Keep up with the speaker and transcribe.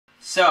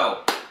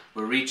So,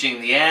 we're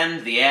reaching the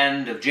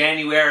end of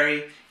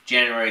January.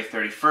 January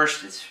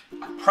 31st is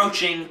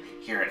approaching.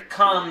 Here it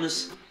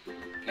comes.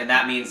 And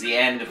that means the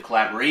end of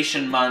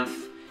collaboration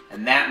month.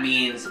 And that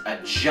means a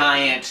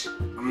giant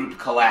group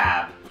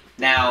collab.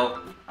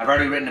 Now, I've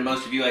already written to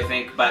most of you, I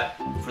think, but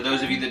for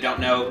those of you that don't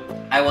know,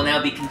 I will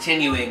now be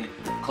continuing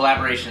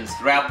collaborations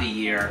throughout the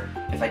year.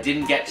 If I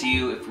didn't get to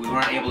you, if we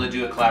weren't able to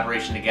do a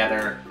collaboration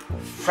together,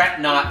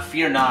 fret not,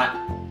 fear not.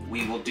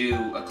 We will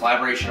do a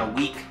collaboration a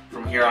week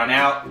from here on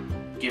out,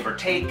 give or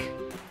take,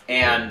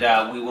 and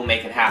we will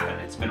make it happen.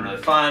 It's been really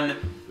fun.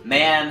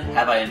 Man,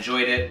 have I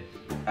enjoyed it.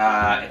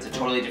 It's a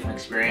totally different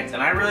experience,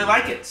 and I really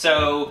like it.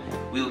 So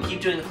we will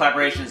keep doing the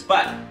collaborations,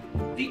 but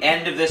the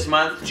end of this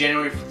month,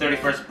 January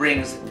 31st,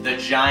 brings the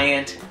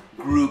giant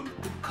group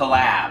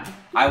collab.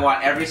 I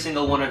want every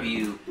single one of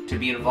you to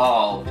be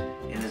involved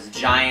in this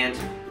giant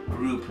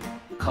group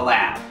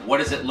collab. What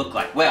does it look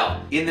like? Well,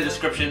 in the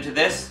description to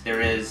this, there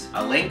is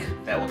a link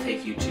that will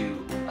take you to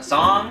a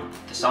song.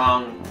 The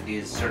song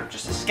is sort of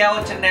just a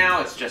skeleton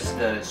now. It's just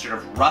the sort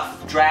of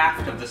rough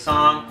draft of the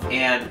song.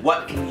 And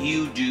what can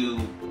you do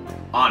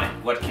on it?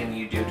 What can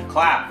you do to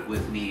collab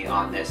with me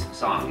on this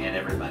song and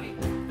everybody?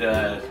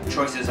 The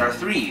choices are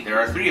three. There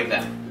are three of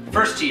them.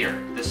 First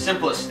tier, the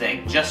simplest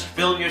thing. Just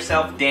film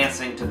yourself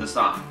dancing to the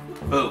song.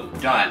 Boom,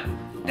 done.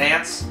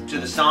 Dance to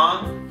the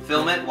song,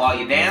 film it while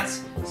you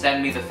dance,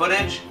 send me the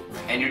footage,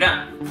 and you're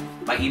done.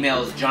 My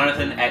email is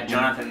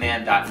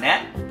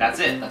jonathan@jonathanmann.net.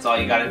 That's it. That's all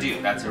you gotta do.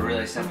 That's a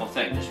really simple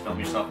thing. Just film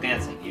yourself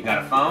dancing. You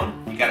got a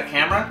phone? You got a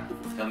camera?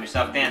 Film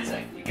yourself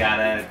dancing. You got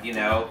a,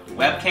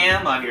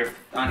 webcam on your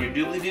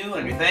doobly-doo,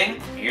 on your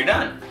thing, and you're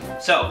done.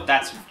 So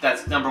that's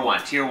number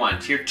one, tier one.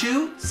 Tier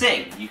two,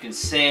 sing. You can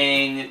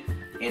sing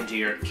into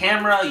your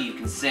camera, you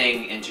can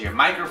sing into your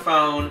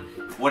microphone,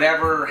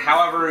 whatever,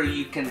 however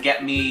you can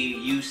get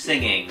you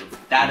singing,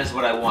 that is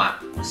what I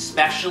want.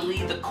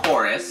 Especially the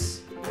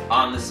chorus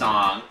on the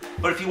song.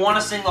 But if you want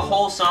to sing the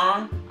whole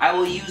song, I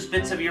will use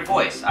bits of your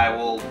voice. I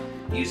will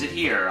use it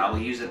here, I will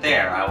use it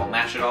there, I will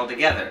mash it all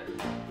together.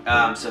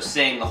 So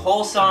sing the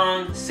whole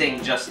song,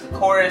 sing just the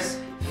chorus,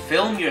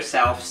 film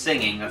yourself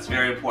singing, that's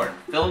very important.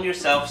 Film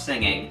yourself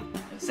singing,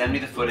 and send me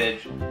the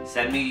footage,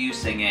 send me you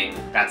singing,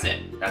 that's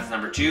it. That's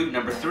number two.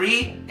 Number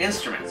three,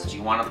 instruments. Do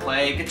you want to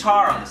play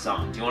guitar on the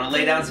song? Do you want to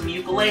lay down some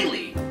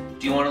ukulele?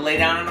 Do you want to lay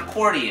down an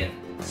accordion?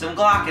 Some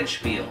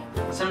glockenspiel?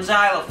 Some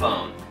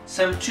xylophone?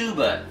 Some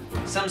tuba?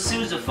 Some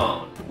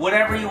sousaphone?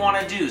 Whatever you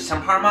want to do,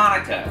 some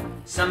harmonica?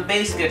 Some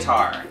bass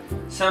guitar?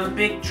 Some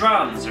big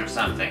drums or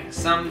something?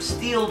 Some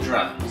steel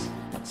drums?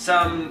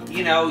 Some,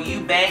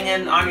 you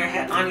banging on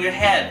your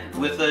head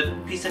with a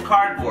piece of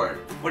cardboard.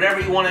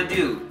 Whatever you want to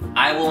do,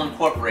 I will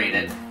incorporate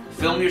it.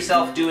 Film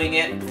yourself doing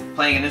it,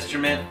 playing an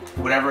instrument,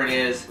 whatever it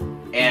is,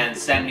 and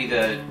send me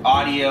the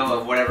audio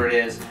of whatever it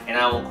is, and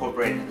I will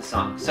incorporate it into the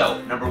song.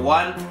 So, number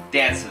one,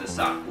 dance to the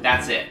song.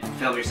 That's it.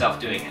 Film yourself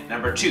doing it.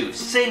 Number two,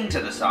 sing to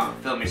the song.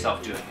 Film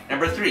yourself doing it.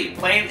 Number three,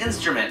 play an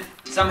instrument,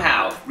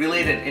 somehow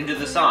related into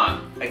the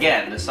song.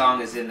 Again, the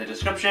song is in the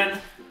description,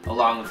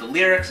 along with the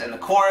lyrics and the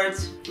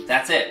chords.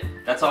 That's it.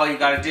 That's all you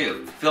gotta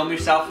do. Film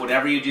yourself,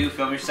 whatever you do,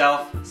 film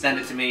yourself, send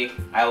it to me.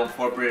 I will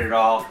incorporate it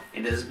all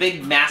into this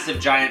big, massive,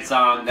 giant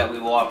song that we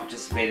will all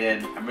participate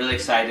in. I'm really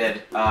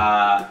excited,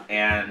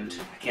 and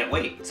I can't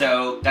wait.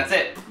 So that's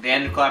it. The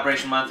end of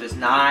collaboration month is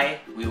nigh.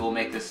 We will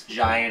make this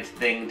giant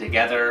thing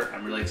together.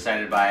 I'm really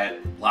excited by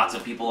it. Lots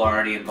of people are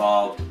already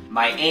involved.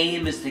 My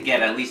aim is to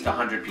get at least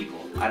 100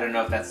 people. I don't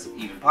know if that's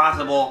even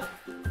possible,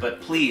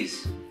 but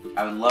please,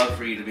 I would love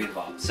for you to be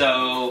involved.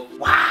 So,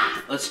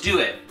 let's do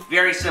it.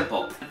 Very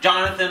simple.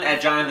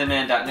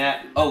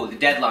 Jonathan@jonathanmann.net. Oh, the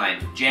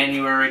deadline,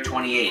 January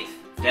 28th.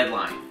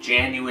 Deadline,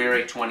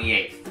 January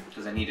 28th.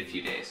 Because I need a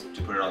few days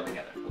to put it all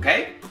together.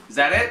 Okay? Is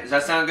that it? Does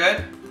that sound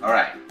good?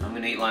 Alright, I'm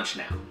gonna eat lunch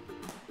now.